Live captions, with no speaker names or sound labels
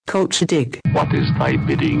Culture Dig. What is thy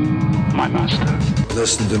bidding, my master?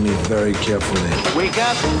 Listen to me very carefully. Wake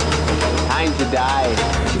up! Time to die.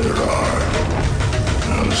 There are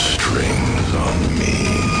no strings on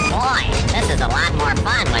me. Boy, this is a lot more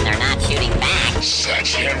fun when they're not shooting back.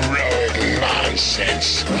 Such heroic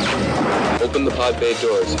nonsense. Open the pod bay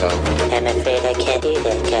doors, Hal. I'm afraid I can't do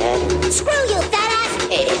that, Dad. Screw you, fat ass!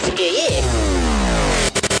 Screw you.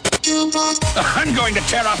 I'm going to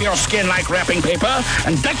tear off your skin like wrapping paper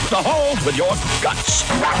and deck the holes with your guts.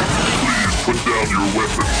 Please put down your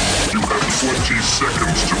weapon. You have 20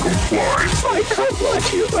 seconds to comply. I can't lie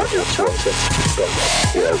to you about your choices, but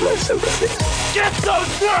you have my sympathy. Get those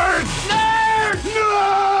nerds!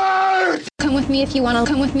 Nerds! Come with me if you want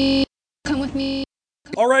to come with me. Come with me.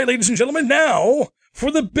 All right, ladies and gentlemen, now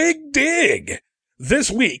for the big dig. This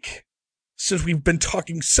week, since we've been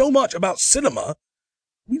talking so much about cinema,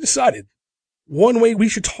 we decided one way we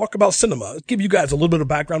should talk about cinema, give you guys a little bit of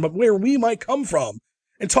background about where we might come from,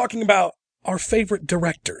 and talking about our favorite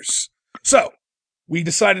directors. So, we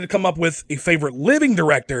decided to come up with a favorite living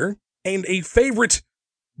director and a favorite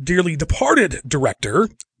dearly departed director.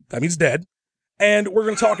 That means dead. And we're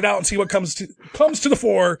going to talk it out and see what comes to the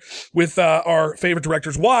fore with our favorite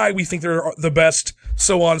directors, why we think they're the best,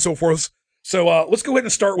 so on and so forth. So let's go ahead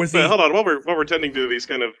and start with hold on, while we're tending to these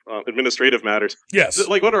kind of administrative matters. Yes.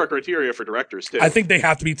 Like, what are our criteria for directors, too? I think they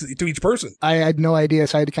have to be to each person. I had no idea,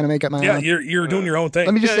 so I had to kind of make up my own. Yeah, you're doing your own thing.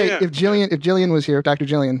 Let me just say, if Jillian was here, Dr.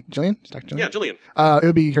 Jillian. Jillian? Dr. Jillian? Yeah, Jillian. It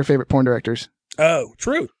would be her favorite porn directors. Oh,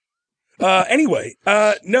 true. Anyway,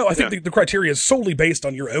 no, I think the criteria is solely based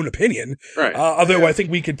on your own opinion. Right. Although I think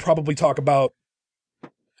we could probably talk about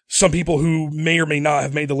some people who may or may not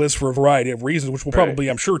have made the list for a variety of reasons, which we'll probably,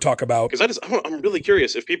 I'm sure, talk about. Because I'm really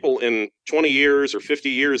curious if people in 20 years or 50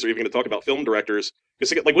 years are even going to talk about film directors.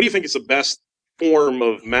 Because, like, what do you think is the best form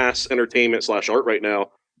of mass entertainment / art right now?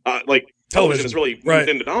 Like, television is really moved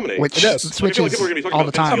in to dominate. Which switches all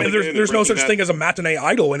the time. I mean, there's no such thing as a matinee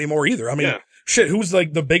idol anymore either. I mean, shit, who's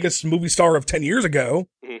like the biggest movie star of 10 years ago?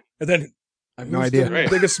 Mm-hmm. And then I have no idea. The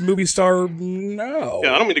biggest movie star now?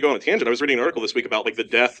 Yeah, I don't mean to go on a tangent. I was reading an article this week about like the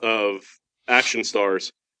death of action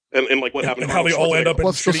stars and like what happened and how they all end up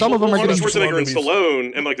in so some of them are getting Schwarzenegger and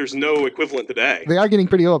Stallone, and like there's no equivalent today. They are getting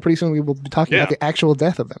pretty old. Pretty soon we will be talking about the actual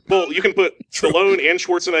death of them. Well, you can put Stallone and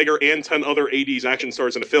Schwarzenegger and 10 other 80s action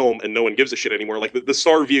stars in a film, and no one gives a shit anymore. Like the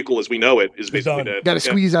star vehicle as we know it is basically dead. Got to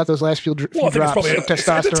squeeze out those last few drops of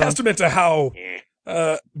testosterone. It's a testament to how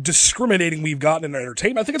discriminating we've gotten in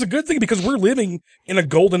entertainment. I think it's a good thing because we're living in a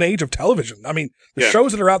golden age of television. I mean, the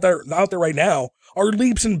shows that are out there right now are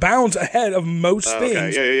leaps and bounds ahead of most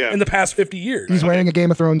things in the past 50 years. He's wearing a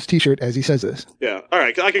Game of Thrones t-shirt as he says this. Yeah. All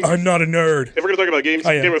right. I'm not a nerd. If we're going to talk about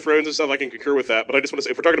Game of Thrones and stuff, I can concur with that. But I just want to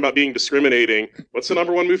say, if we're talking about being discriminating, what's the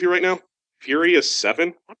number one movie right now? Furious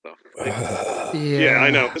 7? What the fuck? Yeah, I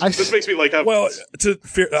know. This makes me like have... Well,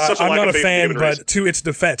 I'm not a fan, but to its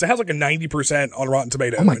defense, it has like a 90% on Rotten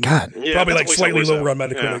Tomatoes. Oh my God. Yeah, probably like slightly lower on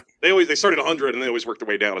Metacritic. Yeah. They started 100 and they always worked their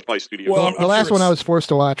way down. It's probably studio. Well, the last one I was forced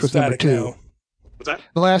to watch was number 2. Now. What's that?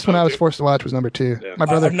 The last one I was forced to watch was number 2. Yeah. My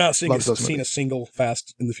brother I've not seen a single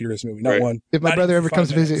Fast and the Furious movie. Not one. If my brother ever comes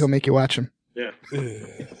to visit, he'll make you watch him. Yeah. So I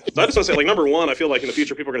just want to say, like, number one, I feel like in the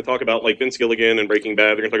future people are going to talk about like Vince Gilligan and Breaking Bad.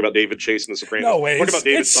 They're going to talk about David Chase and The Sopranos. No way.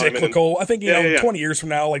 It's cyclical. I think 20 years from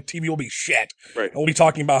now, like TV will be shit. Right. And we'll be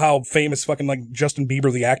talking about how famous fucking like Justin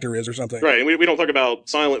Bieber the actor is or something. Right. And we don't talk about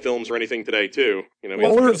silent films or anything today too. You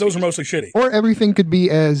know, or those are mostly shitty. Or everything could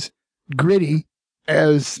be as gritty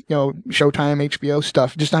as Showtime, HBO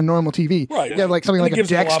stuff, just on normal TV. Right. You have like something like a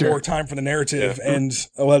Dexter. It gives a lot more time for the narrative, and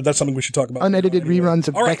that's something we should talk about. Unedited reruns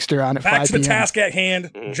of Dexter on at 5 p.m. Back to the task at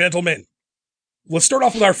hand, gentlemen. Let's start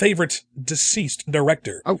off with our favorite deceased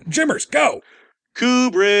director. Oh, Jimmers, go!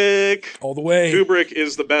 Kubrick. All the way. Kubrick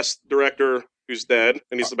is the best director who's dead,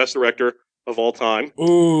 and he's the best director of all time.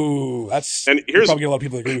 Ooh, here's probably a lot of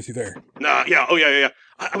people that agree with you there. Yeah.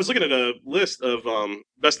 I was looking at a list of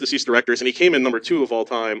best deceased directors, and he came in number 2 of all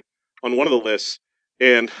time on one of the lists.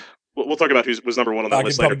 And we'll talk about who was number 1 on that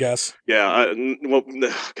list later. I can guess. Yeah.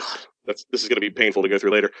 God, this is going to be painful to go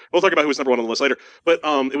through later. We'll talk about who was number 1 on the list later. But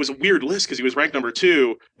it was a weird list because he was ranked number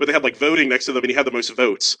 2, but they had like voting next to them, and he had the most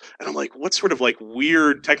votes. And I'm like, what sort of like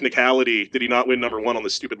weird technicality did he not win number 1 on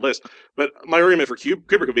this stupid list? But my argument for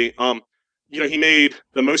Kubrick would be, he made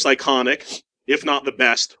the most iconic, if not the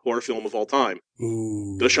best, horror film of all time.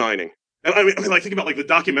 Ooh. The Shining. And I mean, like, think about like the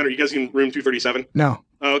documentary. You guys seen Room 237? No.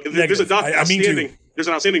 There's an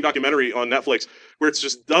outstanding documentary on Netflix where it's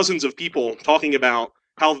just dozens of people talking about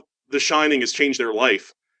how The Shining has changed their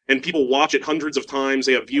life. And people watch it hundreds of times.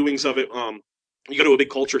 They have viewings of it. You go to a big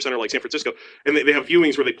culture center like San Francisco, and they have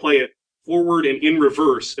viewings where they play it forward and in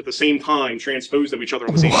reverse at the same time, transposed of each other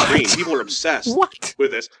on the same screen. People are obsessed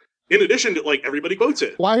with this. In addition to, like, everybody quotes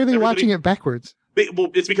it. Why are they watching it backwards? Well,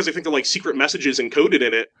 it's because they think they're, like, secret messages encoded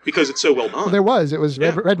in it because it's so well done. Well, there was. It was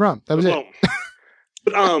Red Rum. That was it.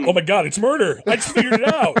 But, oh my God, it's murder. I just figured it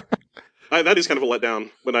out. That is kind of a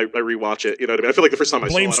letdown when I rewatch it. You know what I mean? I feel like the first time I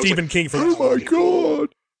saw it, Blame Stephen King for that. Oh my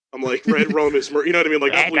God. I'm like, Red Rum is murder. You know what I mean?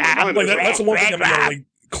 Like, that's the one thing that like,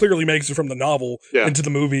 clearly makes it from the novel into the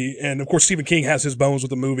movie. And of course, Stephen King has his bones with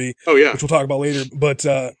the movie. Oh, yeah. Which we'll talk about later. But,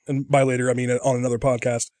 and by later, I mean on another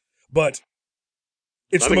podcast. But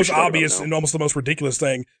it's the most obvious and almost the most ridiculous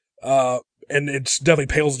thing. And it's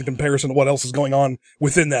definitely pales in comparison to what else is going on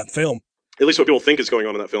within that film. At least what people think is going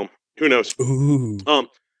on in that film. Who knows? Ooh.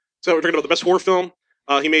 So we're talking about the best horror film.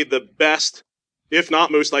 He made the best, if not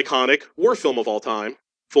most iconic, war film of all time,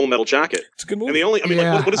 Full Metal Jacket. It's a good movie. And the only, I mean,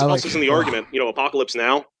 like, what else is in the argument? You know, Apocalypse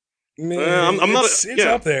Now? Man, I'm not. It's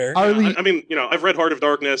up there. I mean, you know, I've read Heart of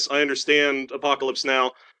Darkness. I understand Apocalypse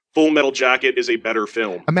Now. Full Metal Jacket is a better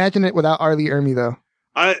film. Imagine it without R. Lee Ermey, though.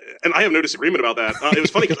 I have no disagreement about that. It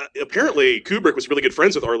was funny because apparently Kubrick was really good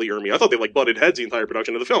friends with R. Lee Ermey. I thought they like butted heads the entire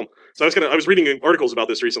production of the film. So I was reading articles about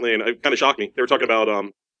this recently, and it kind of shocked me. They were talking about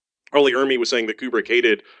R. Lee Ermey was saying that Kubrick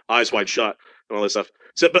hated Eyes Wide Shut and all this stuff.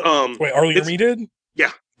 So, but wait, R. Lee Ermey did?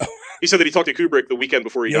 Yeah, he said that he talked to Kubrick the weekend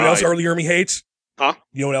before he died. You know what else R. Lee Ermey hates? Huh?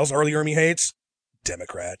 You know what else R. Lee Ermey hates?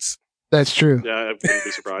 Democrats. That's true. Yeah, I wouldn't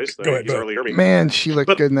be surprised. Go ahead, R. Lee Ermey. Man, she looked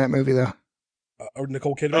good in that movie, though.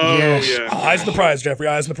 Nicole Kidman? Oh, yes. yeah. Eyes on the prize, Jeffrey.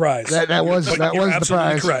 Eyes on the prize. That was the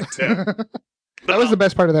prize. Correct. Yeah. That was the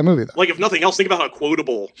best part of that movie, though. Like, if nothing else, think about how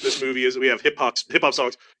quotable this movie is. We have hip hop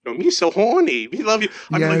songs. You know, me so horny, we love you.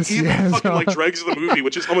 I mean, like, even fucking like dregs of the movie,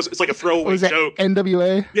 which is almost it's like a throwaway joke.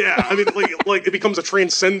 NWA. Yeah, I mean, like it becomes a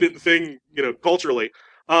transcendent thing, you know, culturally.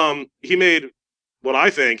 He made what I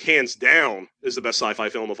think, hands down, is the best sci-fi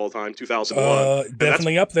film of all time, 2001.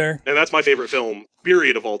 Definitely up there. And that's my favorite film,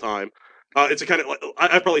 period, of all time. It's a kind of like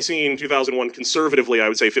I've probably seen 2001 conservatively, I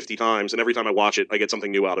would say 50 times, and every time I watch it, I get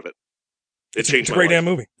something new out of it. It's changed a great damn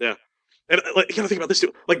movie. Yeah. And like, you gotta think about this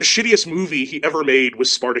too. Like, the shittiest movie he ever made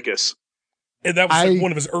was Spartacus. And that was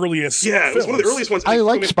one of his earliest films. It was one of the earliest ones. I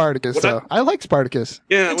like Spartacus, though. I like Spartacus.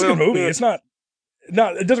 Yeah, it's a good movie. It's not,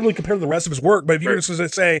 it doesn't really compare to the rest of his work, but if you were to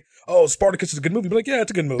say, oh, Spartacus is a good movie, be like, yeah,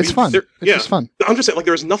 it's a good movie. It's fun. It's just fun. I'm just saying, like,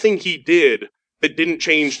 there's nothing he did that didn't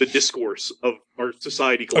change the discourse of our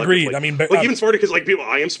society collectively. Agreed. I mean, like, even Spartacus, like, people,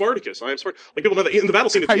 I am Spartacus. Like, people know that in the battle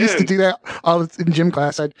scene at the end. I used to do that all in gym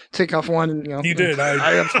class. I'd take off one and, You did.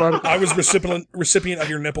 I am Spartacus. I was recipient of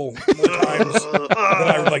your nipple more times than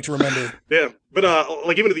I would like to remember. Yeah. But,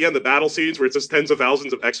 like, even at the end, the battle scenes where it's just tens of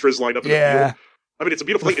thousands of extras lined up in the field. I mean, it's a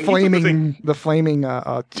beautiful thing. The flaming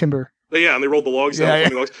timber. Yeah, and they rolled the logs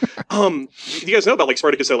down. Logs. You guys know about, like,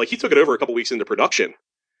 Spartacus, though? Like, he took it over a couple weeks into production.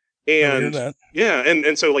 And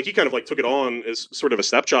and so like he kind of like took it on as sort of a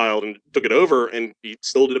stepchild and took it over, and he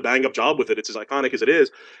still did a bang up job with it. It's as iconic as it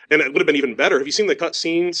is, and it would have been even better. Have you seen the cut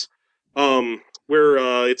scenes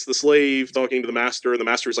where it's the slave talking to the master, and the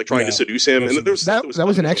master is like trying to seduce him? And that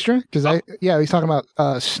was an extra because he's talking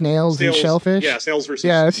about snails and shellfish. Yeah, snails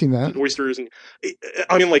versus I've seen that. Oysters, and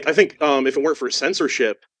I mean, like, I think if it weren't for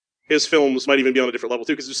censorship, his films might even be on a different level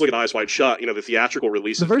too. Because just look at Eyes Wide Shut. You know, the theatrical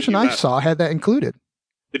release. The version I saw had that included.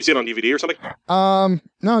 Did you see it on DVD or something?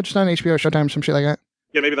 No, just on HBO, Showtime, some shit like that.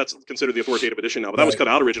 Yeah, maybe that's considered the authoritative edition now, but that was cut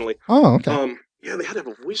out originally. Oh, okay. Yeah, they had to have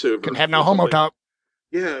a voiceover. Couldn't have no homo talk.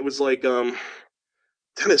 Yeah, it was like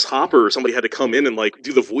Dennis Hopper or somebody had to come in and like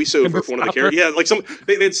do the voiceover for one of the characters. Yeah, like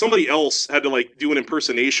they had somebody else had to like do an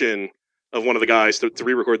impersonation of one of the guys to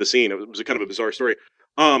re-record the scene. It was a kind of a bizarre story.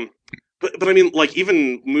 But I mean, like,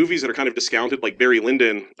 even movies that are kind of discounted, like Barry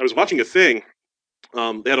Lyndon. I was watching a thing. They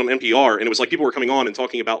had on NPR, and it was like people were coming on and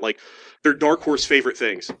talking about like their dark horse favorite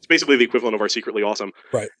things. It's basically the equivalent of our Secretly Awesome.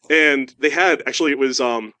 Right. And they had, actually, it was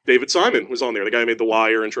David Simon was on there, the guy who made The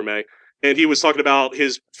Wire and Treme. And he was talking about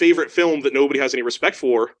his favorite film that nobody has any respect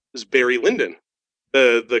for is Barry Lyndon,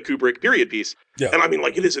 the Kubrick period piece. Yeah. And I mean,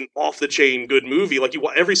 like, it is an off-the-chain good movie. Like,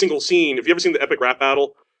 every single scene, have you ever seen the epic rap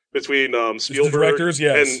battle between Spielberg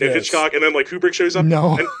and Hitchcock, and then like Kubrick shows up?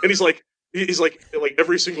 No. And he's like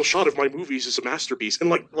every single shot of my movies is a masterpiece, and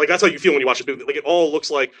like that's how you feel when you watch it. Like, it all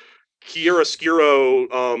looks like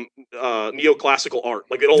chiaroscuro neoclassical art.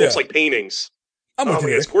 Like, it all looks like paintings.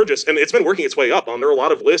 It's gorgeous, and it's been working its way up. There are a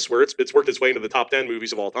lot of lists where it's worked its way into the top 10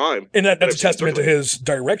 movies of all time. And that's a testament to his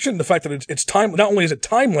direction. The fact that it's time. Not only is it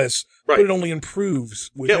timeless, but it only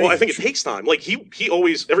improves. With age. Well, I think it takes time. Like he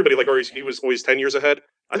always, everybody like he was always 10 years ahead.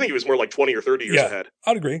 I think he was more like 20 or 30 years ahead.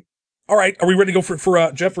 I'd agree. All right, are we ready to go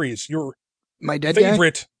for Jeffries? Your my dead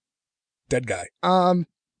favorite dead guy.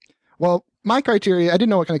 Well, my criteria, I didn't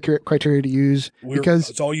know what kind of criteria to use because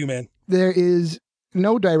it's all you, man. There is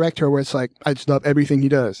no director where it's like, I just love everything he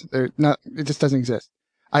does. It just doesn't exist.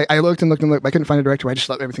 I looked and looked and looked. I couldn't find a director where I just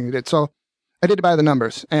love everything he did. So I did it by the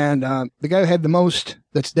numbers. And the guy who had the most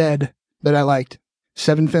that's dead that I liked,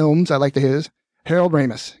 7 films I liked of his, Harold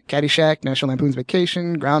Ramis. Caddyshack, National Lampoon's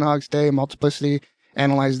Vacation, Groundhog's Day, Multiplicity,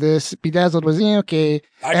 Analyze This. Bedazzled was, okay.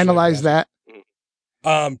 Analyze that.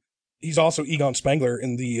 He's also Egon Spengler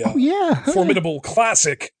in the formidable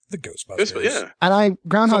classic, The Ghostbusters. Yeah. And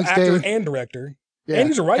Groundhog's actor Day. and director. Yeah. And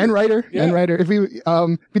he's a writer. And writer. Yeah. And writer. If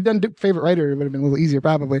we'd done favorite writer, it would have been a little easier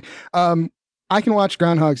probably. I can watch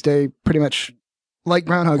Groundhog's Day pretty much like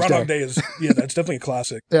Groundhog's Groundhog Day. Day is, that's definitely a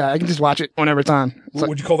classic. Yeah, I can just watch it whenever it's on.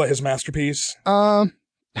 Would you call that his masterpiece? I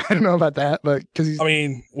don't know about that, but because he's. I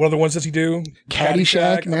mean, what other ones does he do?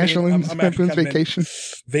 Caddyshack, National Lampoon's Vacation.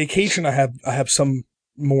 Vacation, I have some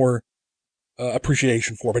more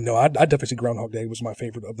appreciation for, but no, I definitely think Groundhog Day was my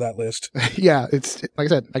favorite of that list. Yeah, it's like I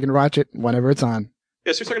said, I can watch it whenever it's on.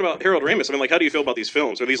 Yeah, so you're talking about Harold Ramis. I mean, like, how do you feel about these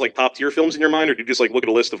films? Are these like top tier films in your mind, or do you just like look at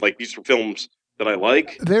a list of like these films that I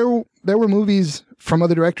like? There were movies from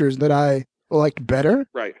other directors that I liked better,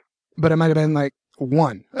 right? But it might have been like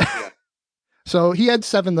 1. Yeah. So he had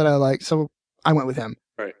 7 that I liked, so I went with him.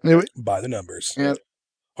 Right. By the numbers. Yeah.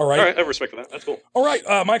 All right. All right, I have respect for that. That's cool. All right.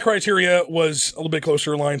 My criteria was a little bit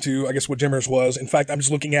closer aligned to, I guess, what Jimmers was. In fact, I'm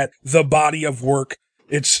just looking at the body of work.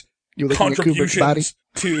 It's contributions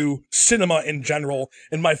to cinema in general.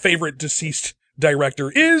 And my favorite deceased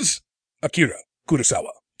director is Akira Kurosawa.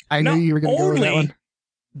 I knew you were going to go with that one.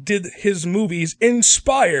 Did his movies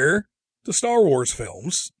inspire the Star Wars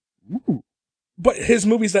films? Ooh. But his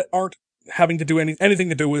movies that aren't having to do anything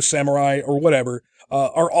to do with samurai or whatever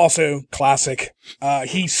are also classic. He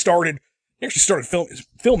actually started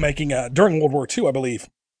filmmaking during World War II, I believe.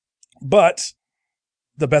 But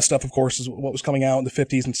the best stuff, of course, is what was coming out in the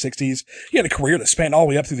 50s and 60s. He had a career that spanned all the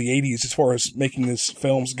way up through the 80s as far as making his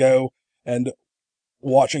films go and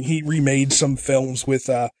watching. He remade some films with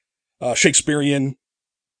Shakespearean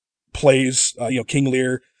plays, King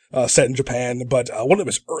Lear, set in Japan. But one of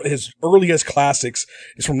his earliest classics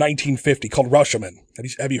is from 1950 called Rashomon.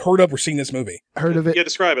 Have you heard of or seen this movie? Heard of it? Yeah,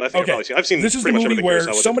 describe it. I think I've seen this. Is the movie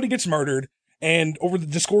where somebody gets murdered, and over the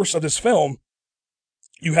discourse of this film,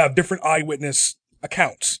 you have different eyewitness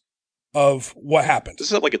accounts of what happened. Does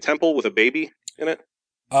this have like a temple with a baby in it?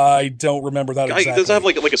 I don't remember that exactly. Does it have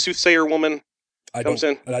like a soothsayer woman? Comes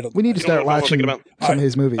in? We need to start watching some of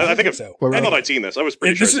his movies. I think so. I thought I'd seen this. I was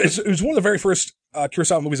pretty sure. It was one of the very first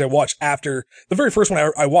Kurosawa movies I watched after. The very first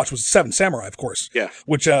one I watched was Seven Samurai, of course. Yeah.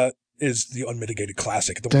 Which is the unmitigated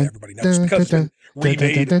classic, the one everybody knows, because it's been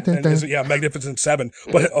remade. And Magnificent Seven.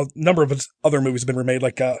 But a number of his other movies have been remade,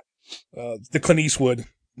 like the Clint Eastwood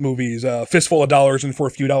movies, Fistful of Dollars and For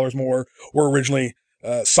a Few Dollars More, were originally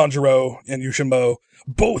Sanjuro and Yoshinbo.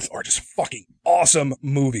 Both are just fucking awesome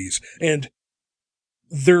movies. And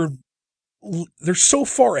they're so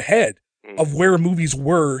far ahead of where movies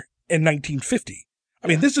were in 1950. I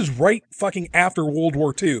mean, this is right fucking after World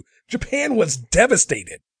War II. Japan was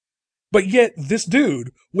devastated. But yet this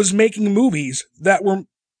dude was making movies that were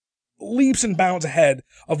leaps and bounds ahead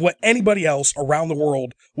of what anybody else around the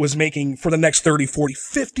world was making for the next 30, 40,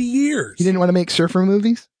 50 years. You didn't want to make surfer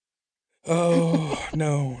movies? Oh,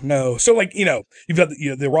 no. So, like, you've got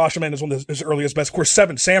the Rashomon is one of his earliest best. Of course,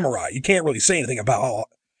 Seven Samurai. You can't really say anything about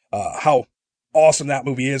how awesome that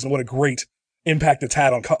movie is and what a great impact it's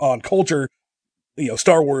had on culture,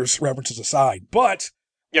 Star Wars references aside. But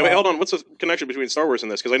yeah, wait, hold on. What's the connection between Star Wars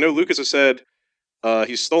and this? Because I know Lucas has said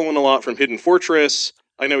he's stolen a lot from Hidden Fortress.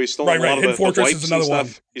 I know he's stolen a lot of the wipes and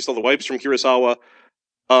stuff. He stole the wipes from Kurosawa.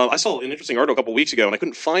 I saw an interesting article a couple weeks ago, and I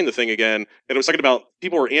couldn't find the thing again. And it was talking about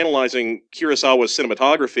people were analyzing Kurosawa's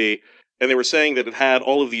cinematography, and they were saying that it had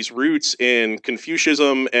all of these roots in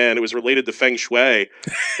Confucianism, and it was related to Feng Shui.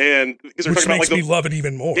 And because they're which talking makes about, me love it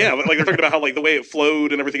even more. Yeah, like they're talking about how like the way it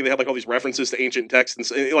flowed and everything. They had like all these references to ancient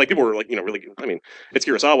texts, and like people were like, really. I mean, it's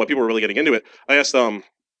Kurosawa. People were really getting into it. I asked a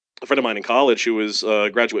friend of mine in college who was a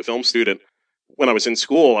graduate film student. When I was in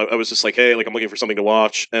school, I was just like, hey, like I'm looking for something to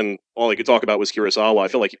watch, and all I could talk about was Kurosawa. I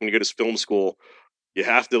feel like when you go to film school, you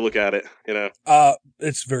have to look at it,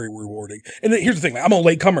 It's very rewarding. And here's the thing, I'm a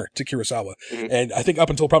latecomer to Kurosawa, and I think up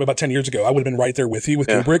until probably about 10 years ago, I would have been right there with you with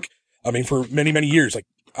Kubrick. I mean, for many, many years, like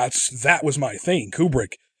that was my thing,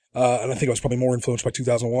 Kubrick. And I think I was probably more influenced by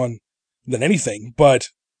 2001 than anything. But,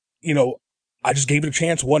 I just gave it a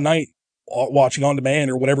chance one night watching on demand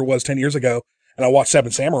or whatever it was 10 years ago. And I watched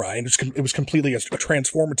Seven Samurai, and it was completely a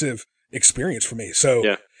transformative experience for me.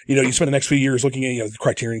 So, you spend the next few years looking at, the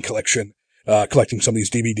Criterion Collection collecting some of these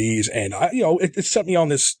DVDs, and it set me on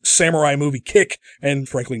this samurai movie kick, and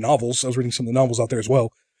frankly, novels. I was reading some of the novels out there as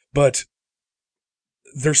well, but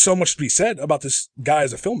there's so much to be said about this guy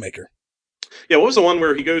as a filmmaker. Yeah, what was the one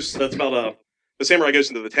where he goes? That's about the samurai goes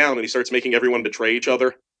into the town and he starts making everyone betray each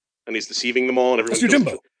other, and he's deceiving them all. And everyone. That's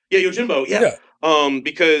Yojimbo. Yeah, Yojimbo. Yeah.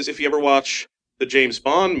 Because if you ever watch the James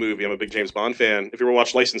Bond movie, I'm a big James Bond fan. If you ever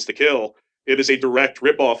watch License to Kill, it is a direct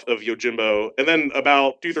ripoff of Yojimbo. And then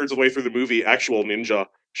about 2/3 of the way through the movie, actual ninja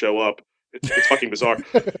show up. It's fucking bizarre.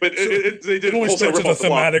 But they did always starts as a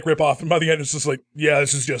thematic ripoff, and by the end, it's just like, yeah,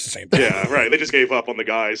 this is just the same thing. Yeah, right. They just gave up on the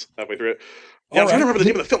guys halfway through it. Yeah, I'm trying to remember the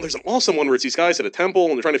name of the film. There's an awesome one where it's these guys at a temple,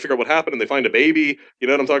 and they're trying to figure out what happened, and they find a baby. You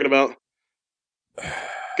know what I'm talking about?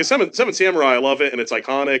 Because Seven Samurai, I love it, and it's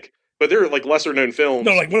iconic. But they're like lesser known films.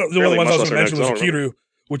 No, like one of the ones I was going to mention was Akiru,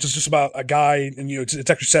 which is just about a guy, and it's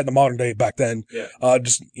actually set in the modern day back then. Yeah.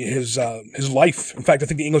 Just his life. In fact, I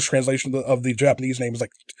think the English translation of the Japanese name is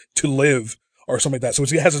like To Live or something like that. So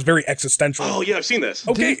it has this very existential. Oh yeah, I've seen this.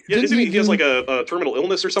 Okay, he has like a terminal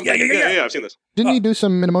illness or something. Yeah, I've seen this. Didn't he do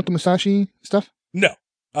some Minamoto Musashi stuff? No,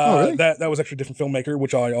 really? that was actually a different filmmaker,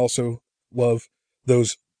 which I also love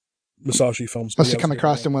those Musashi films. Must have come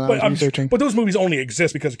across them when I was researching. But those movies only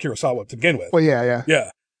exist because of Kurosawa to begin with. Well, yeah.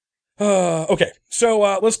 Okay, so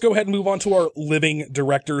let's go ahead and move on to our living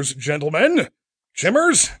directors, gentlemen.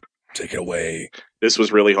 Jimmers, take it away. This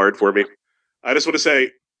was really hard for me. I just want to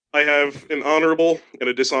say I have an honorable and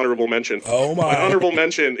a dishonorable mention. Oh my! My honorable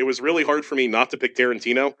mention, it was really hard for me not to pick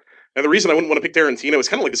Tarantino. And the reason I wouldn't want to pick Tarantino is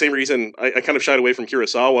kind of like the same reason I kind of shied away from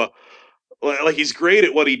Kurosawa. Like, he's great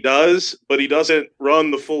at what he does, but he doesn't run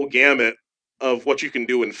the full gamut of what you can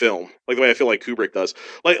do in film, like the way I feel like Kubrick does.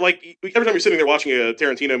 Like every time you're sitting there watching a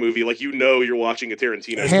Tarantino movie, like you're watching a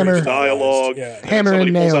Tarantino. Hammer dialogue, hammer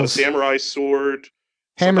and nails. Pulls out a samurai sword.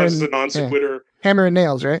 Hammer and a non sequitur. Yeah. Hammer and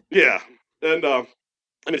nails, right? Yeah, and I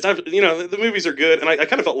mean, it's after, the movies are good, and I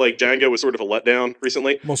kind of felt like Django was sort of a letdown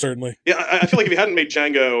recently. Most certainly. Yeah, I feel like if he hadn't made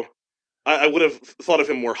Django, I would have thought of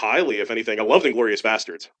him more highly, if anything. I loved Inglourious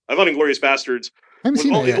Bastards. I thought Inglourious Bastards. I haven't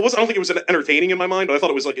seen it yet. I don't think it was entertaining in my mind, but I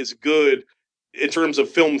thought it was like as good in terms of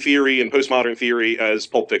film theory and postmodern theory as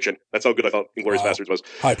Pulp Fiction. That's how good I thought Inglourious Bastards was.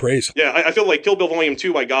 High praise. Yeah, I feel like Kill Bill Volume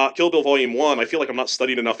 2 I got. Kill Bill Volume 1, I feel like I'm not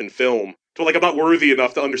studied enough in film. So like I'm not worthy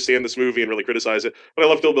enough to understand this movie and really criticize it. But I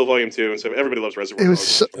love Kill Bill Volume 2, and so everybody loves Reservoir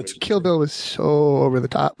Dogs. Kill Bill was so over the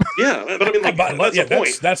top. Yeah, but I mean, like, that's the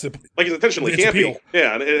point. That's the like, it's intentionally campy.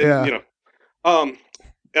 Yeah,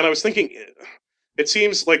 and I was thinking, it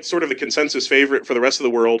seems like sort of the consensus favorite for the rest of the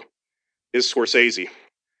world is Scorsese.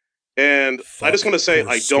 And I just want to say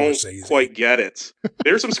I don't quite get it.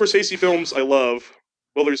 There's some Scorsese films I love.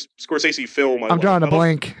 Well, there's Scorsese film I'm drawing a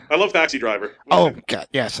blank. I love Taxi Driver. Oh, God,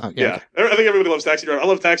 yes. Yeah. I think everybody loves Taxi Driver. I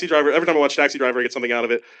love Taxi Driver. Every time I watch Taxi Driver, I get something out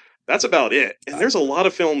of it. That's about it. And there's a lot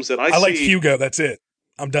of films that I see. like Hugo. That's it.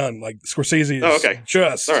 I'm done. Like, Scorsese is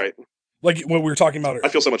just... All right. Like what we were talking about. I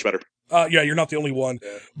feel so much better. Yeah, you're not the only one.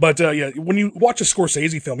 Yeah. But when you watch a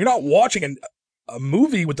Scorsese film, you're not watching a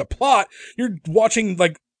movie with a plot. You're watching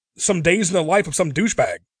like some days in the life of some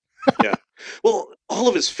douchebag. Yeah. Well, all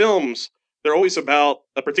of his films, they're always about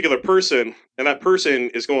a particular person, and that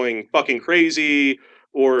person is going fucking crazy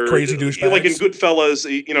or crazy douchebags. Like in Goodfellas,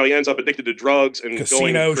 he ends up addicted to drugs and Casino,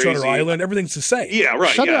 going crazy. Shutter Island, everything's the same. Yeah,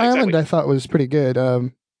 right. Shutter Island, I thought was pretty good.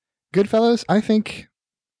 Goodfellas, I think.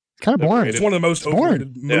 Kind of boring. It's one of the most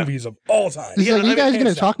overrated movies of all time. He's like, you guys going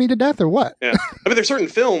to talk me to death or what? Yeah. I mean, there's certain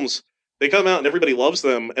films, they come out and everybody loves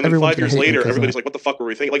them, and then 5 years later, everybody's like, what the fuck were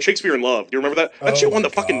we thinking? Like Shakespeare in Love. Do you remember that? That shit won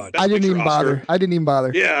the fucking Best I didn't even Picture bother. I didn't even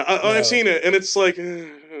bother. Yeah, I've seen it, and it's like...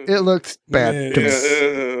 it looks bad.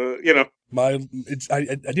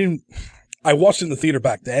 I watched it in the theater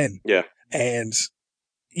back then. Yeah. And...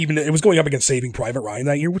 even it was going up against Saving Private Ryan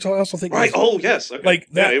that year, which I also think right. Oh yes, okay. Like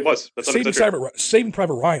that. Yeah, it was. That's Saving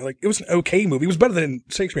Private Ryan. Like it was an okay movie. It was better than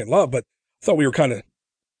Shakespeare in Love, but I thought we were kind of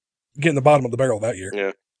getting the bottom of the barrel that year.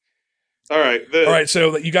 Yeah. All right. All right.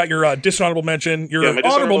 So you got your dishonorable mention. Your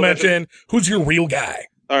honorable mention. Who's your real guy?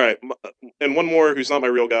 All right. And one more who's not my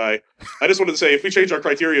real guy. I just wanted to say, if we change our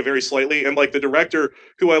criteria very slightly, and like the director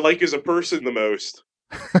who I like as a person the most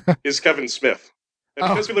is Kevin Smith. And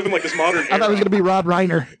because we live in like this modern era, I thought it was going to be Rob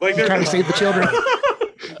Reiner, like they're trying to save the children.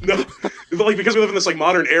 No, like because we live in this like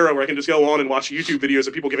modern era where I can just go on and watch YouTube videos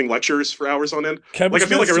of people giving lectures for hours on end. Kevin like,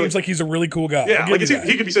 Smith I feel seems like he's a really cool guy. Yeah, like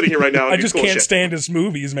he could be sitting here right now. And I just can't stand his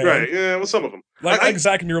movies, man. Right? Yeah, well, some of them. Like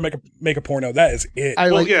Zack and Miro make a porno. That is it. I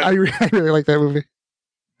really like that movie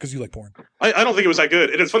because you like porn. I don't think it was that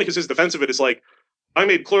good, and it's funny because his defense of it is like, I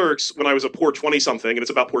made Clerks when I was a poor 20-something, and it's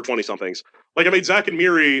about poor 20-somethings. Like, I made Zack and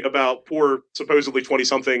Miri about poor, supposedly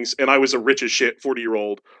 20-somethings, and I was a rich as shit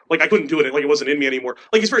 40-year-old. Like, I couldn't do it. Like, it wasn't in me anymore.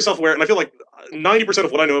 Like, he's very self-aware, and I feel like 90%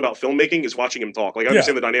 of what I know about filmmaking is watching him talk. Like, I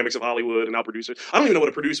understand the dynamics of Hollywood and how producers... I don't even know what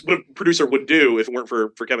a producer would do if it weren't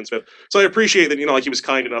for Kevin Smith. So I appreciate that, like, he was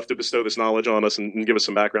kind enough to bestow this knowledge on us and give us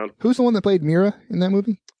some background. Who's the one that played Mira in that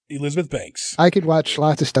movie? Elizabeth Banks. I could watch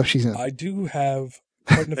lots of stuff she's in. I do have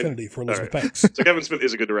quite an affinity for Elizabeth Banks. So Kevin Smith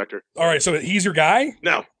is a good director. All right, so he's your guy?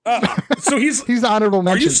 No. So he's the honorable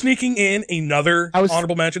mention. Are you sneaking in another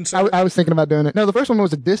honorable mention? I was thinking about doing it. No, the first one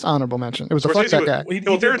was a dishonorable mention. It was a fuck that guy.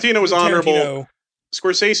 Well, Tarantino was honorable.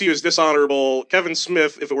 Scorsese was dishonorable. Kevin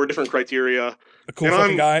Smith, if it were different criteria. A cool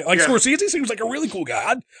fucking guy. Like, Scorsese seems like a really cool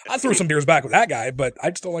guy. I'd throw some beers back with that guy, but I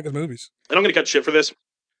just don't like his movies. And I'm going to cut shit for this.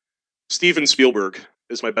 Steven Spielberg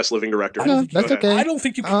is my best living director. That's okay. I don't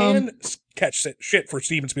think you can catch shit for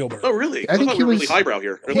Steven Spielberg. Oh, really? I think thought he we were was really highbrow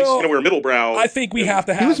here. Or at least, we're middlebrow. I think we have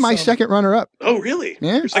to have He was my second runner-up. Oh, really?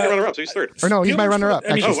 Yeah. You're second runner-up, so he's third. Or no, he's my runner-up.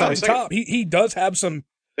 I mean, Actually, he's top. He does have some,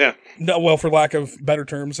 yeah. No, well, for lack of better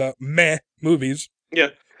terms, meh movies. Yeah.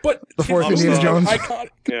 But the fourth Indiana Jones. Iconic.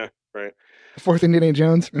 Yeah, right. The fourth Indiana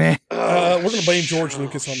Jones. Meh. We're going to blame George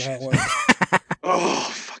Lucas on that one. Oh,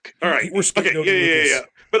 fuck. All right. We're skipping over Yeah.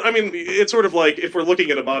 But, I mean, it's sort of like, if we're looking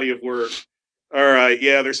at a body of work, all right,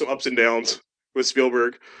 yeah, there's some ups and downs with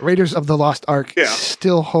Spielberg. Raiders of the Lost Ark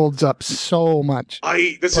still holds up so much.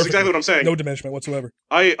 This is exactly what I'm saying. No diminishment whatsoever.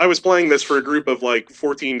 I was playing this for a group of, like,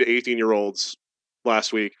 14 to 18-year-olds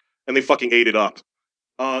last week, and they fucking ate it up.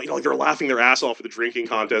 Like, they're laughing their ass off at the drinking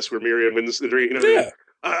contest where Miriam wins the drink. And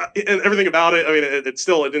everything about it, I mean, it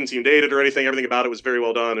didn't seem dated or anything. Everything about it was very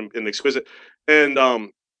well done and exquisite. And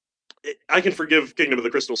I can forgive Kingdom of the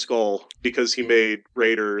Crystal Skull because he made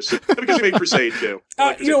Raiders, because he made Crusade too.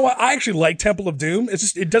 You know what? I actually like Temple of Doom.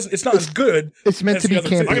 It's just it's not as good. It's meant to be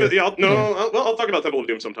campy. I'll talk about Temple of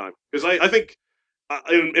Doom sometime because I think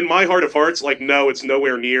in my heart of hearts, like, no, it's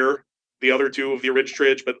nowhere near the other two of the original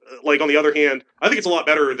trilogy, but like on the other hand, I think it's a lot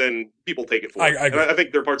better than people take it for. I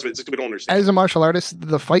think there are parts of it just we don't understand. As a martial artist,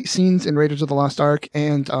 the fight scenes in Raiders of the Lost Ark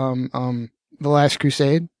and The Last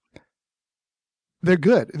Crusade, they're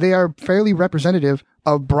good. They are fairly representative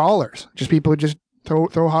of brawlers. Just people who just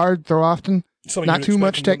throw hard, throw often. Not too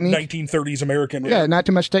much technique. 1930s American. Yeah, not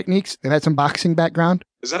too much techniques. They've had some boxing background.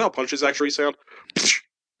 Is that how punches actually sound?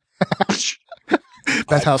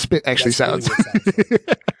 That's how spit actually sounds.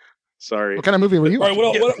 Sorry. What kind of movie were you? All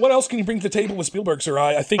right, what else can you bring to the table with Spielberg, sir?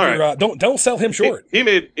 I think you're don't sell him short. He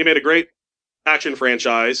made a great action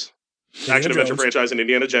franchise, action adventure franchise in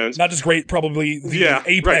Indiana Jones. Not just great, probably the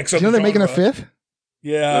apex of the genre. They're making a fifth?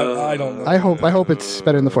 Yeah, I don't know. I hope it's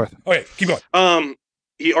better than the fourth. Okay, keep going.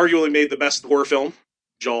 He arguably made the best horror film,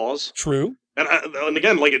 Jaws. True. And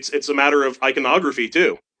again, like it's a matter of iconography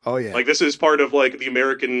too. Oh yeah. Like this is part of like the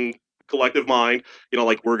American collective mind.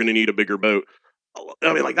 Like we're gonna need a bigger boat.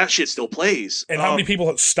 I mean, like that shit still plays. And how many people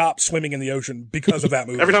have stopped swimming in the ocean because of that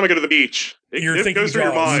movie? Every time I go to the beach, it goes through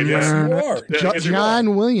your mind. Yes, you are. Yeah,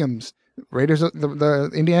 John Williams, Raiders of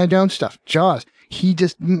the Indiana Jones stuff, Jaws. He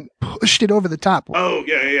just pushed it over the top. Oh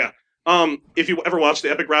yeah. If you ever watch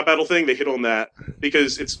the epic rap battle thing, they hit on that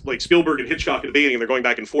because it's like Spielberg and Hitchcock at the beginning, and they're going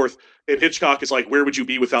back and forth. And Hitchcock is like, "Where would you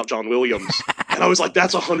be without John Williams?" And I was like,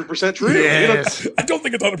 "That's 100% true." Yes. I don't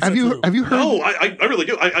think it's 100% true. Have you heard? No, I really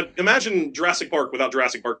do. I imagine Jurassic Park without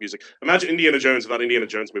Jurassic Park music. Imagine Indiana Jones without Indiana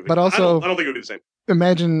Jones movie. But also, I don't think it would be the same.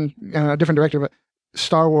 Imagine a different director, but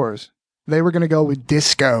Star Wars. They were going to go with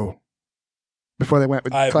disco before they went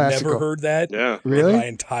with classical. I've never heard that. Yeah, really? My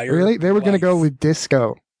entire really? They were going to go with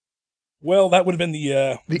disco. Well, that would have been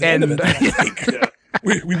the end of it. I think. Yeah.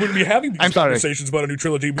 We wouldn't be having these conversations about a new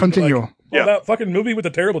trilogy. Continue. Like, that fucking movie with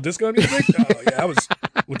the terrible disco music? I was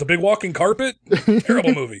with the big walking carpet.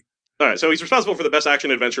 Terrible movie. All right, so he's responsible for the best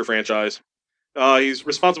action adventure franchise. He's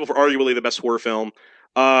responsible for arguably the best horror film.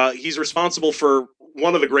 He's responsible for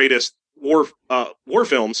one of the greatest war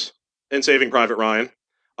films in Saving Private Ryan.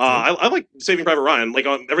 I like Saving Private Ryan. Like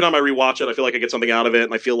every time I rewatch it, I feel like I get something out of it,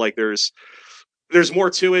 and I feel like there's more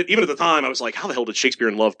to it. Even at the time, I was like, how the hell did Shakespeare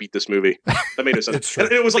in Love beat this movie? That made no sense.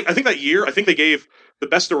 And it was like, I think that year, they gave the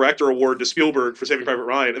Best Director award to Spielberg for Saving Private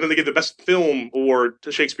Ryan, and then they gave the Best Film award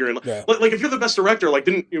to Shakespeare in Love. Yeah. Like, if you're the best director, like,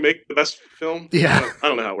 didn't you make the best film? Yeah. I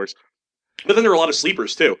don't know how it works. But then there are a lot of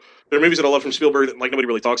sleepers, too. There are movies that I love from Spielberg that, like, nobody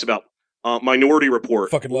really talks about. Minority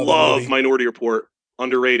Report. Fucking love Minority Report.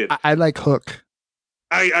 Underrated. I like Hook.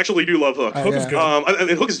 I actually do love Hook. Hook is good. And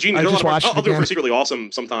Hook is genius. I'll do it for Secretly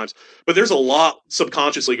Awesome sometimes. But there's a lot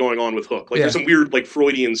subconsciously going on with Hook. Like, there's some weird, like,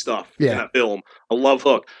 Freudian stuff in that film. I love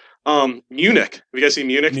Hook. Munich. Have you guys seen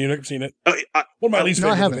Munich? Munich, I've seen it. One of my least no,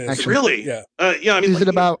 I favorite haven't, of his. actually. Really? Yeah. Yeah. I mean, Is it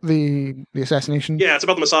about the assassination? Yeah, it's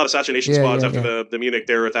about the Mossad assassination Yeah, squads yeah, after the Munich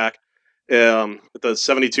terror attack at the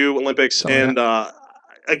 '72 Olympics, and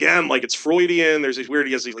again, like it's Freudian. There's these weird.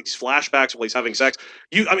 He has these flashbacks while he's having sex.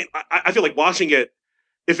 I feel like watching it.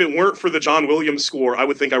 If it weren't for the John Williams score, I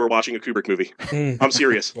would think I were watching a Kubrick movie. I'm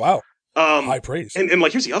serious. Wow. High praise. And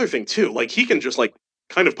like, here's the other thing too. Like, he can just like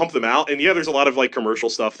kind of pump them out. And yeah, there's a lot of like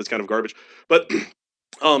commercial stuff that's kind of garbage. But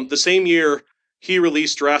the same year he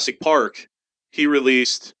released Jurassic Park, he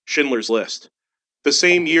released Schindler's List. The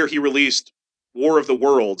same year he released War of the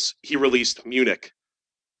Worlds, he released Munich.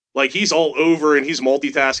 Like, he's all over and he's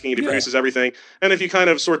multitasking and he produces everything. And if you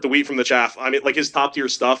kind of sort the wheat from the chaff, I mean, like, his top tier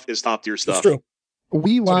stuff is top tier stuff. It's true.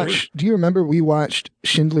 We watched. Do you remember we watched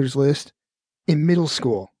Schindler's List in middle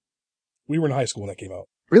school? We were in high school when that came out.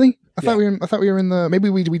 Really? I thought we were in the. Maybe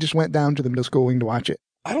we just went down to the middle school wing to watch it.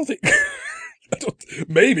 I don't think.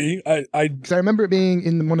 Maybe because I remember it being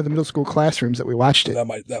in one of the middle school classrooms that we watched it. That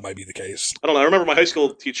might be the case. I don't know. I remember my high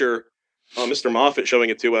school teacher, Mr. Moffat, showing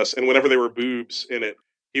it to us, and whenever there were boobs in it,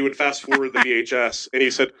 he would fast forward the VHS, and he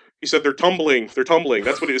said they're tumbling.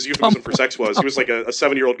 That's what his euphemism for sex was. He was like a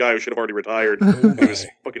 7-year-old guy who should have already retired. He was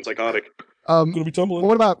fucking psychotic. Gonna be tumbling. Well,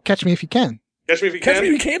 what about Catch Me If You Can? Catch Me If You Catch Can. Me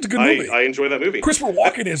If You Can's a good movie. I enjoy that movie. Christopher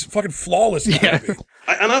Walken is fucking flawless in that movie.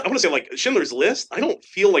 I want to say, like, Schindler's List, I don't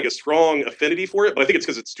feel like a strong affinity for it, but I think it's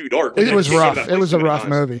because it's too dark. It was rough. It was a rough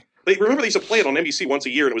movie. Like, remember they used to play it on NBC once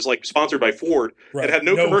a year, and it was like sponsored by Ford. Right. It had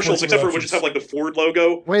no commercials except for it would just have like the Ford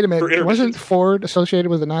logo. Wait a minute, wasn't Ford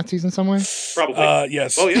associated with the Nazis in some way? Probably.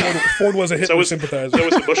 Yes. Oh yeah. Ford was a Hitler sympathizer. So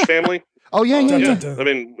was the Bush family. Oh yeah. I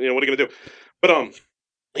mean, what are you gonna do? But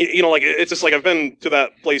like, it's just like, I've been to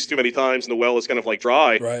that place too many times, and the well is kind of like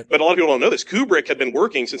dry. Right. But a lot of people don't know this. Kubrick had been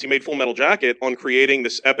working since he made Full Metal Jacket on creating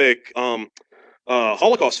this epic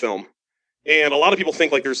Holocaust film. And a lot of people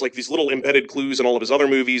think like there's like these little embedded clues in all of his other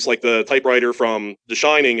movies, like the typewriter from The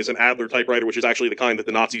Shining is an Adler typewriter, which is actually the kind that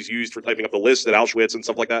the Nazis used for typing up the list at Auschwitz and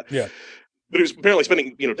stuff like that. Yeah. But he was apparently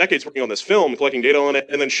spending decades working on this film, collecting data on it,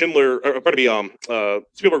 and then Spielberg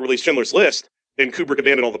released Schindler's List, and Kubrick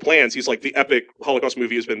abandoned all the plans. He's like, the epic Holocaust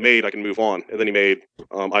movie has been made, I can move on. And then he made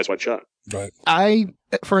Eyes Wide Shut. Right.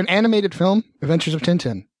 For an animated film, Adventures of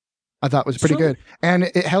Tintin, I thought was pretty good, and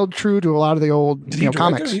it held true to a lot of the old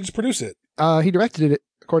comics. He just produced it. He directed it,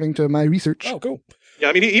 according to my research. Oh, cool. Yeah,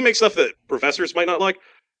 I mean, he makes stuff that professors might not like,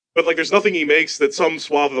 but like, there's nothing he makes that some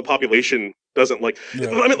swath of the population doesn't like. Yeah.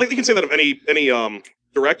 I mean, like, you can say that of any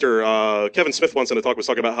director. Kevin Smith once in a talk was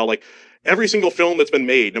talking about how like every single film that's been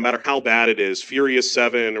made, no matter how bad it is, Furious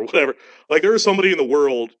 7 or whatever, like there is somebody in the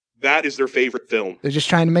world that is their favorite film. They're just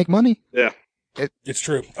trying to make money. Yeah. It's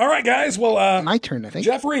true. All right, guys. Well, my turn, I think.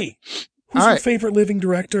 Jeffrey, who's your favorite living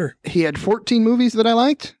director? He had 14 movies that I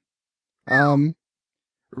liked.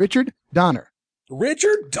 Richard Donner.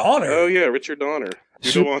 Richard Donner. Oh yeah, Richard Donner.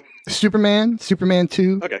 Superman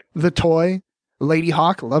 2. Okay. The Toy. Lady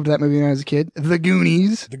Hawk. Loved that movie when I was a kid. The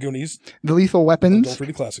Goonies. The Lethal Weapons.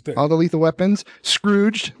 Pretty classic there. All the Lethal Weapons.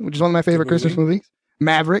 Scrooged, which is one of my favorite Christmas movies.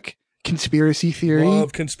 Maverick. Conspiracy Theory.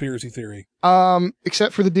 Love Conspiracy Theory.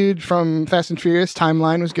 Except for the dude from Fast and Furious.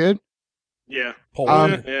 Timeline was good. Yeah.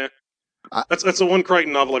 Yeah. That's the one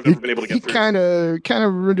Crichton novel I've never been able to get through. Kind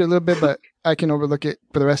of ruined it a little bit, but I can overlook it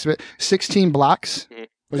for the rest of it. 16 Blocks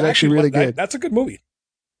was actually really good. That's a good movie.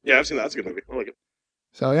 Yeah, I've seen that. That's a good movie. I like it.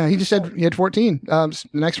 So yeah, he just said he had 14. The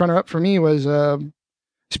next runner-up for me was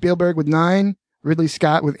Spielberg with 9, Ridley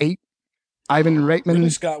Scott with 8, Ivan Reitman. Ridley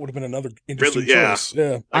Scott would have been another interesting choice.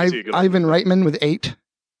 Yeah. Ivan Reitman with 8.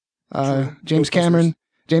 James Cameron.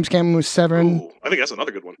 James Cameron was 7. Ooh, I think that's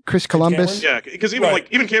another good one. Chris Columbus. Yeah, because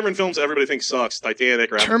even Cameron films everybody thinks sucks. Titanic,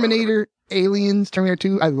 Terminator, Aliens, Terminator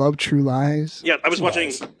 2. I love True Lies. Yeah, I was watching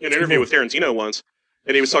an interview with Tarantino once,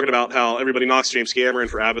 and he was talking about how everybody knocks James Cameron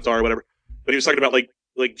for Avatar or whatever, but he was talking about like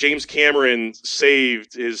James Cameron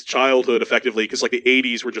saved his childhood effectively because like the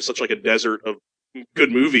 80s were just such like a desert of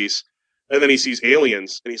good movies. And then he sees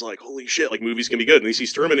Aliens, and he's like, holy shit, like, movies can be good. And he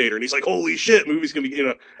sees Terminator, and he's like, holy shit, movies can be,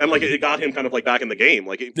 and, like, it got him kind of, like, back in the game.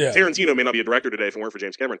 Like, Tarantino may not be a director today if it weren't for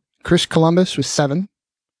James Cameron. Chris Columbus was 7.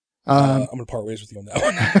 I'm going to part ways with you on that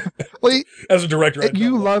one. Well, as a director,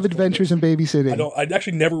 you love Adventures in Babysitting. I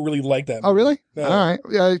actually never really liked that movie. Oh, really? No. All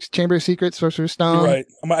right. Chamber of Secrets, Sorcerer's Stone. You're right.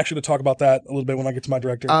 I'm actually going to talk about that a little bit when I get to my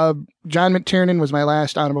director. John McTiernan was my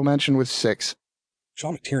last honorable mention with 6.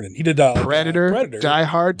 John McTiernan. He did Predator, Die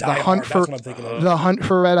Hard, The Hunt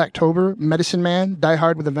for Red October, Medicine Man, Die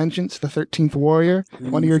Hard with a Vengeance, The 13th Warrior,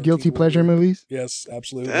 one of your guilty pleasure movies. Yes,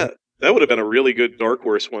 absolutely. That would have been a really good dark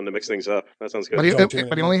horse one to mix things up. That sounds good.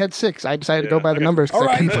 But he only had 6. I decided to go by the numbers because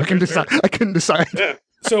I couldn't decide. Yeah.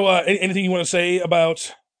 So, anything you want to say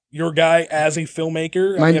about your guy as a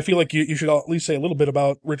filmmaker? I mean, I feel like you should at least say a little bit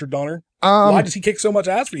about Richard Donner. Why does he kick so much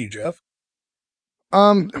ass for you, Jeff?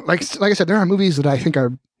 Like I said, there are movies that I think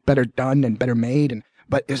are better done and better made,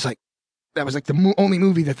 but it's like that was like the only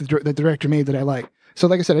movie that the director made that I like. So,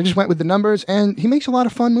 like I said, I just went with the numbers, and he makes a lot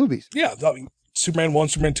of fun movies. Yeah, I mean, Superman 1,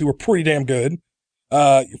 Superman 2 were pretty damn good.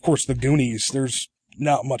 Of course, The Goonies. There's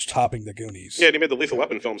not much topping The Goonies. Yeah, and he made the Lethal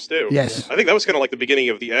Weapon films too. Yes. I think that was kind of like the beginning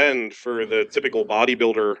of the end for the typical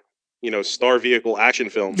bodybuilder, star vehicle action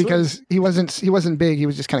film. Because he wasn't big, he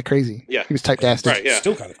was just kind of crazy. Yeah. He was typecasted. Right, yeah.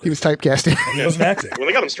 Still kind of crazy. He was typecasted. He wasn't acting. Well,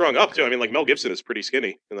 they got him strung up too. I mean, like Mel Gibson is pretty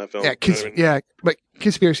skinny in that film. Yeah, You know what I mean? but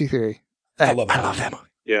Conspiracy Theory. I love that movie.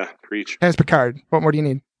 Yeah, preach. As Picard. What more do you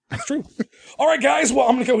need? That's true. All right, guys. Well,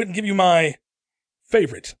 I'm going to go ahead and give you my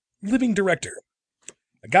favorite living director.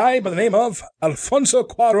 A guy by the name of Alfonso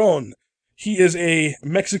Cuarón. He is a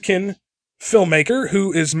Mexican filmmaker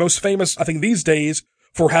who is most famous, I think, these days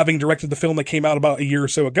for having directed the film that came out about a year or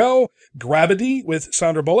so ago, Gravity, with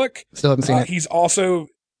Sandra Bullock. Still haven't seen it. He's also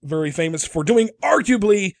very famous for doing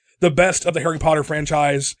arguably the best of the Harry Potter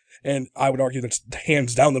franchise, and I would argue that's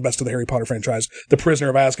hands down the best of the Harry Potter franchise, The Prisoner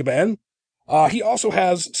of Azkaban. He also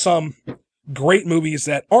has some great movies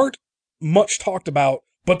that aren't much talked about,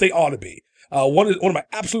 but they ought to be. One of my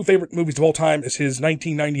absolute favorite movies of all time is his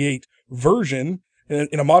 1998 version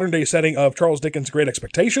in a modern day setting of Charles Dickens' Great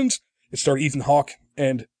Expectations. It starred Ethan Hawke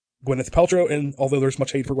and Gwyneth Paltrow, and although there's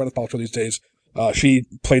much hate for Gwyneth Paltrow these days, she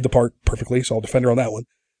played the part perfectly, so I'll defend her on that one.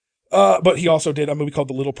 But he also did a movie called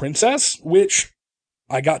The Little Princess, which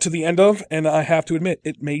I got to the end of, and I have to admit,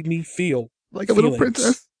 it made me feel like a little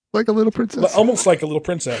princess. Like a little princess. Almost like a little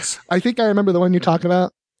princess. I think I remember the one you're talking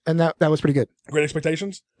about, and that was pretty good. Great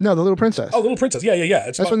Expectations? No, The Little Princess. Oh, Little Princess. Yeah.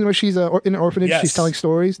 It's That's one where she's in an orphanage. Yes. She's telling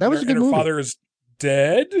stories. That was a good movie. Her father is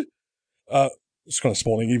dead. It's kind of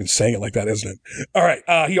spoiling even saying it like that, isn't it? All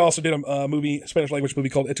right. He also did a Spanish language movie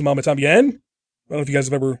called Et tu m'aimes bien. I don't know if you guys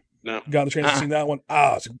have ever gotten the chance to see that one.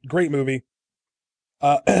 It's a great movie.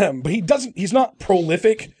 But he's not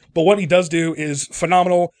prolific, but what he does do is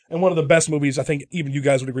phenomenal. And one of the best movies I think even you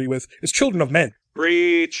guys would agree with is Children of Men.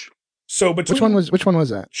 Preach. So which one was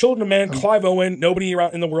that? Children of Men, Clive Owen, nobody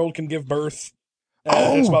around in the world can give birth.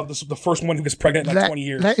 It's about the first one who gets pregnant in 20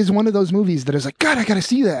 years. That is one of those movies that is like, God, I gotta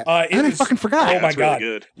see that. And I fucking forgot. Oh my God.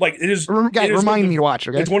 Really good. Like it is. Remind me to watch,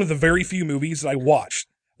 okay? It's one of the very few movies that I watched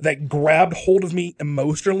that grabbed hold of me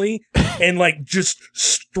emotionally and like just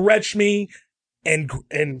stretched me and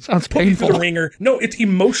sounds put me through painful. the ringer. No, it's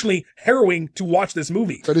emotionally harrowing to watch this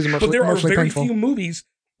movie. So it is but there are very painful. few movies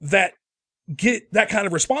that get that kind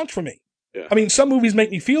of response from me. Yeah. I mean, some movies make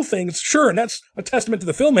me feel things, sure, and that's a testament to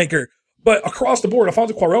the filmmaker. But across the board,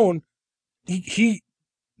 Alfonso Cuarón, he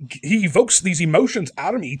evokes these emotions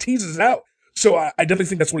out of me. He teases it out. So I definitely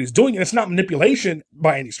think that's what he's doing. And it's not manipulation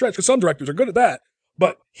by any stretch, because some directors are good at that.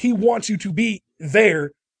 But he wants you to be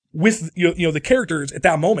there with the characters at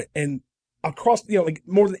that moment. And across, like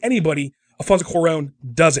more than anybody, Alfonso Cuarón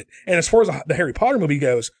does it. And as far as the Harry Potter movie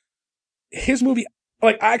goes, his movie,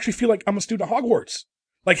 like, I actually feel like I'm a student at Hogwarts.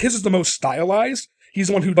 Like, his is the most stylized. He's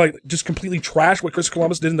the one who, like, just completely trashed what Chris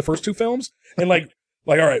Columbus did in the first two films. And, like,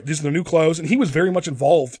 all right, these are the new clothes. And he was very much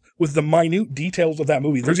involved with the minute details of that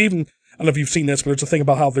movie. There's even, I don't know if you've seen this, but there's a thing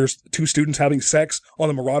about how there's two students having sex on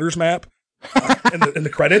the Marauders map in the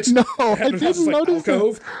credits. No, I didn't notice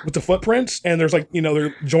alcove with the footprints. And there's, like,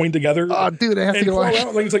 they're joined together. Oh, dude, I have to go watch.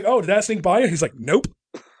 Like, he's like, oh, did that sneak by you? He's like, nope.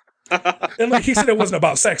 And like he said, it wasn't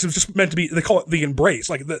about sex. It was just meant to be. They call it the embrace.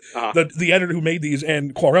 Like the editor who made these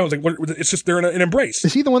and Cuarón was like, it's just they're in an embrace.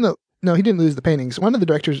 Is he the one that? No, he didn't lose the paintings. One of the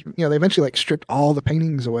directors, they eventually like stripped all the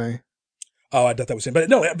paintings away. Oh, I thought that was him, but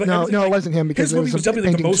no, it wasn't him because his movie was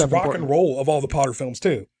definitely the most rock and roll of all the Potter films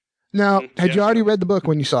too. Now, had you already read the book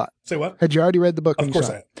when you saw it? Say what? Had you already read the book? Of course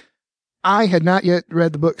I had. I had not yet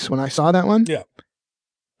read the books when I saw that one. Yeah,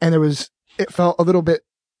 and it felt a little bit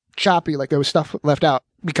choppy, like there was stuff left out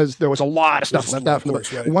because there was a lot of stuff left out from the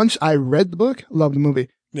book. Right. Once I read the book, loved the movie.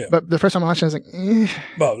 Yeah. But the first time I watched it, I was like, eh.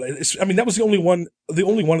 Well, that was the only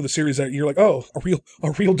one of the series that you're like, oh,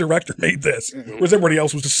 a real director made this. Mm-hmm. Whereas everybody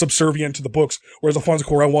else was just subservient to the books. Whereas Alfonso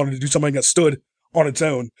Cuarón wanted to do something that stood on its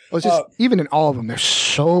own. Well, it's just, even in all of them, there's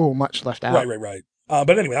so much left out. Right.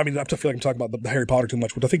 But anyway, I mean, I feel like I'm talking about the Harry Potter too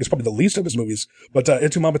much, which I think is probably the least of his movies. But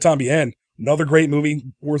Et tu m'aimes bien, another great movie,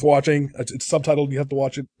 worth watching. It's subtitled. You have to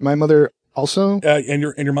watch it. My mother also. And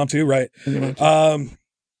your mom too, right? And your mom too.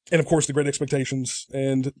 And of course, The Great Expectations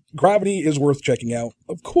and Gravity is worth checking out.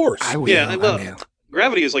 Of course. I will.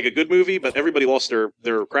 Gravity is like a good movie, but everybody lost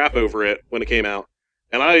their crap over it when it came out.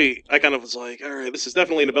 And I kind of was like, all right, this is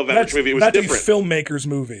definitely an above average movie. It was that's different. A filmmaker's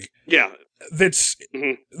movie. Yeah. that's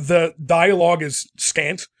the dialogue is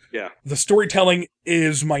scant. Yeah. The storytelling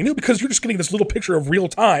is minute because you're just getting this little picture of real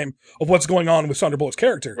time of what's going on with Sandra Bullock's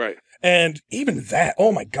character. Right. And even that,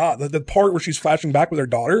 oh my God, the part where she's flashing back with her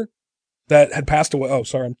daughter that had passed away. Oh,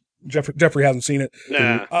 sorry. Jeffrey hasn't seen it.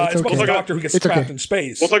 Nah. It's about the doctor who gets trapped in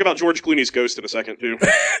space. We'll talk about George Clooney's ghost in a second, too.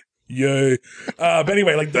 Yay. But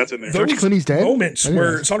anyway, like that's in there. George Clooney's dead? Moments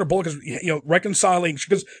where Sandra Bullock is, reconciling,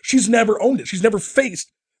 because she's never owned it. She's never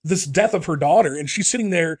faced this death of her daughter, and she's sitting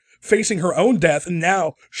there facing her own death, and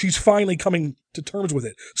now she's finally coming to terms with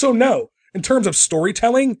it. So no, in terms of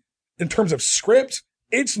storytelling, in terms of script,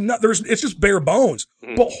 it's just bare bones.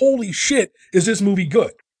 But holy shit, is this movie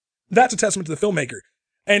good? That's a testament to the filmmaker.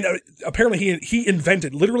 And apparently he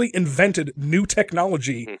literally invented new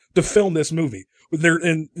technology to film this movie.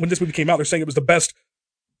 When this movie came out, they're saying it was the best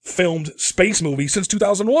filmed space movie since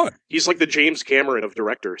 2001. He's like the James Cameron of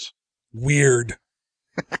directors. Weird.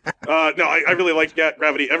 No, I really liked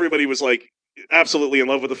Gravity. Everybody was like absolutely in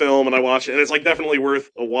love with the film, and I watched it, and it's like definitely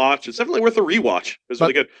worth a watch. It's definitely worth a rewatch. It was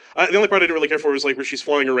really good. The only part I didn't really care for was like where she's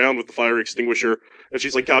flying around with the fire extinguisher, and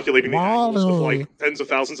she's like calculating the angles of like tens of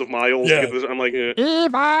thousands of miles. Yeah. To get this. I'm like,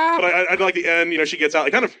 But I like the end. She gets out.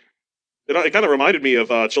 It kind of reminded me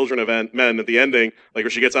of Children of Men at the ending, like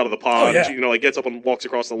where she gets out of the pod, and she, gets up and walks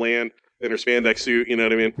across the land in her spandex suit. You know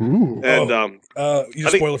what I mean? Ooh. And you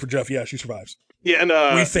just spoil it for Jeff. Yeah, she survives. Yeah,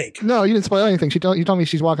 and we think. No, you didn't spoil anything. You told me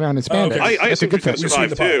she's walking around in spandex. Okay. I assumed she's going to survive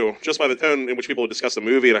the too, just by the tone in which people discuss the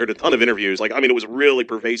movie, and I heard a ton of interviews. Like, it was really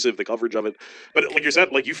pervasive, the coverage of it. But like you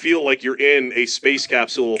said, like you feel like you're in a space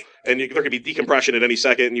capsule, and there could be decompression at any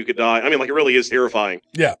second, and you could die. It really is terrifying.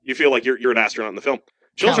 Yeah, you feel like you're an astronaut in the film.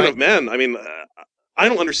 Children of Men. I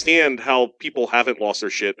don't understand how people haven't lost their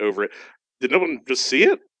shit over it. Did no one just see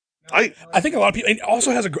it? I think a lot of people. It also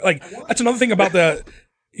has that's another thing about the.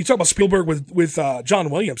 You talk about Spielberg with John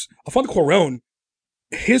Williams. Alfonso Cuarón,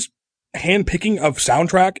 his handpicking of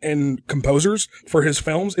soundtrack and composers for his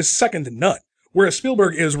films is second to none. Whereas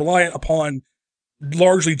Spielberg is reliant upon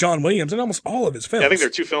largely John Williams in almost all of his films. Yeah, I think there are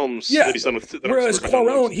two films that he's done with. Whereas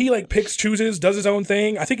Cuarón, he picks, chooses, does his own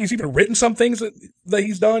thing. I think he's even written some things that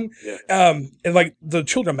he's done. Yeah. And like the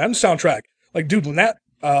Children of Men soundtrack, like dude, when that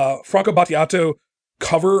Franco Battiato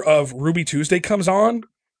cover of Ruby Tuesday comes on,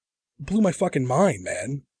 blew my fucking mind,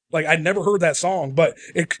 man. Like I'd never heard that song, but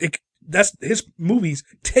that's his movies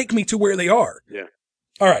take me to where they are. Yeah.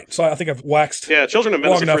 All right, so I think I've waxed. Yeah, Children of Men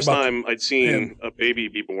was the first time I'd seen a baby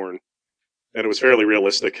be born, and it was fairly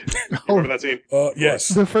realistic. Remember that scene? Yes.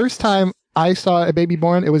 The first time I saw a baby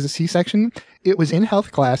born, it was a C-section. It was in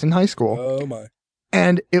health class in high school. Oh my!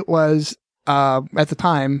 And it was at the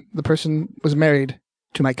time the person was married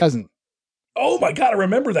to my cousin. Oh my God, I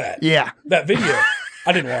remember that. Yeah, that video.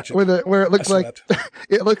 I didn't watch it. Where it looked like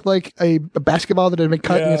it looked like a basketball that had been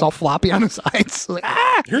cut and it's all floppy on the sides. Like,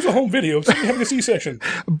 here's a home video of somebody having a C-section.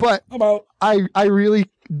 But I really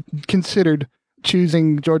considered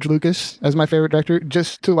choosing George Lucas as my favorite director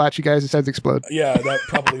just to watch you guys' heads explode. Yeah, that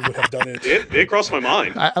probably would have done it. It crossed my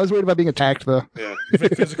mind. I was worried about being attacked though. Yeah,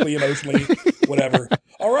 physically, emotionally, whatever.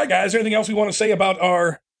 All right, guys. Anything else we want to say about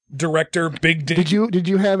our director, Big Dick? Did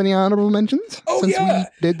you have any honorable mentions? Oh, since yeah.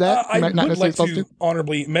 we did that. I would like to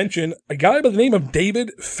honorably mention a guy by the name of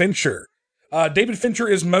David Fincher. David Fincher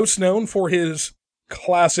is most known for his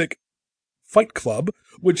classic Fight Club,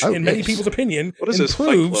 which in many people's opinion what is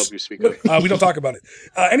improves. This Fight Club you speak of? We don't talk about it.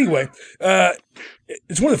 Anyway,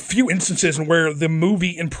 it's one of the few instances in where the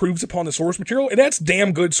movie improves upon the source material, and that's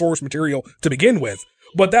damn good source material to begin with.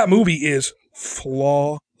 But that movie is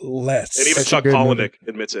flawless. And even Chuck Palahniuk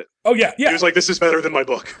admits it. Oh, yeah. He was like, this is better than my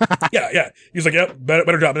book. Yeah. He's like, yep,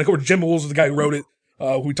 better job. And of course, Jim Wools is the guy who wrote it,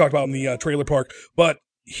 who we talked about in the trailer park. But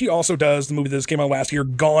he also does the movie that just came out last year,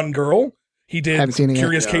 Gone Girl. He did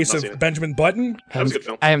Curious Case of Benjamin Button. That was a good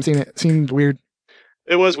film. I haven't seen it. It seemed weird.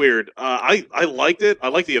 It was weird. I liked it. I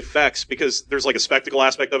like the effects because there's like a spectacle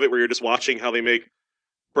aspect of it where you're just watching how they make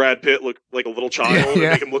Brad Pitt look like a little child and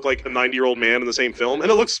make him look like a 90-year-old man in the same film. And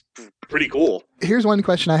it looks pretty cool. Here's one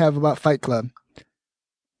question I have about Fight Club.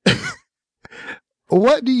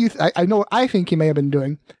 What do you... I think he may have been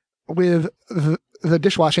doing with the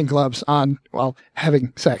dishwashing gloves on while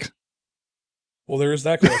having sex. Well, there is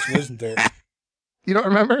that question, isn't there? You don't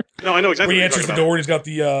remember? No, I know exactly. When he answers the door and he's got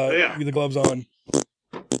the gloves on.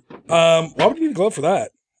 Why would you need a glove for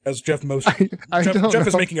that? As Jeff motion. Jeff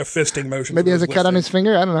is making a fisting motion. Maybe he has a cut on his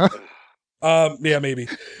finger? I don't know. Yeah, maybe.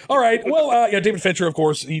 All right. Well, David Fincher, of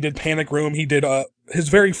course, he did Panic Room. He did his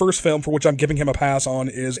very first film, for which I'm giving him a pass on,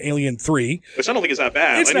 is Alien 3. Which I don't think is that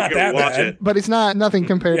bad. It's I need not to go that rewatch bad. it. But it's nothing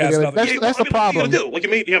compared Yeah, to the it's other. nothing. That's the problem. What are you gonna do?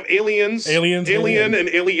 Like you have Aliens, Aliens, Alien, and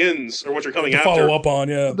Aliens are what you're coming To after. follow up on,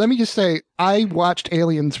 yeah. Let me just say, I watched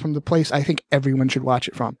Aliens from the place I think everyone should watch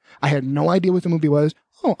it from. I had no idea what the movie was.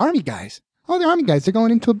 Oh, army guys. Oh, they're army guys. They're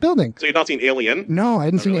going into a building. So you've not seen Alien? No, I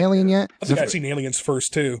hadn't seen Alien yet. I think I've seen Aliens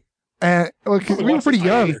first, too. Well, 'cause we were pretty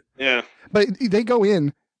young. Yeah. But they go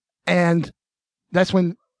in, and that's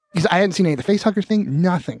when, because I hadn't seen any of the facehugger thing,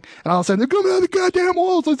 nothing. And all of a sudden, they're coming out of the goddamn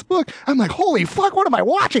walls. Let's look. I'm like, holy fuck, what am I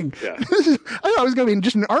watching? Yeah. I thought it was going to be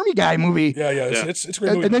just an army guy movie. Yeah. It's a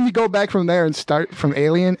great movie. And then you go back from there and start from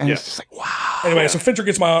Alien, and it's just like, wow. Anyway, so Fincher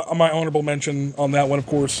gets my honorable mention on that one, of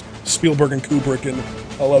course. Spielberg and Kubrick and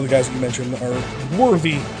a lot of the guys that you mentioned are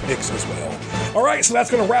worthy picks as well. All right, so that's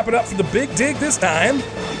going to wrap it up for the Big Dig this time.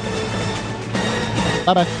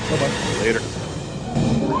 Bye-bye. Bye-bye. Later.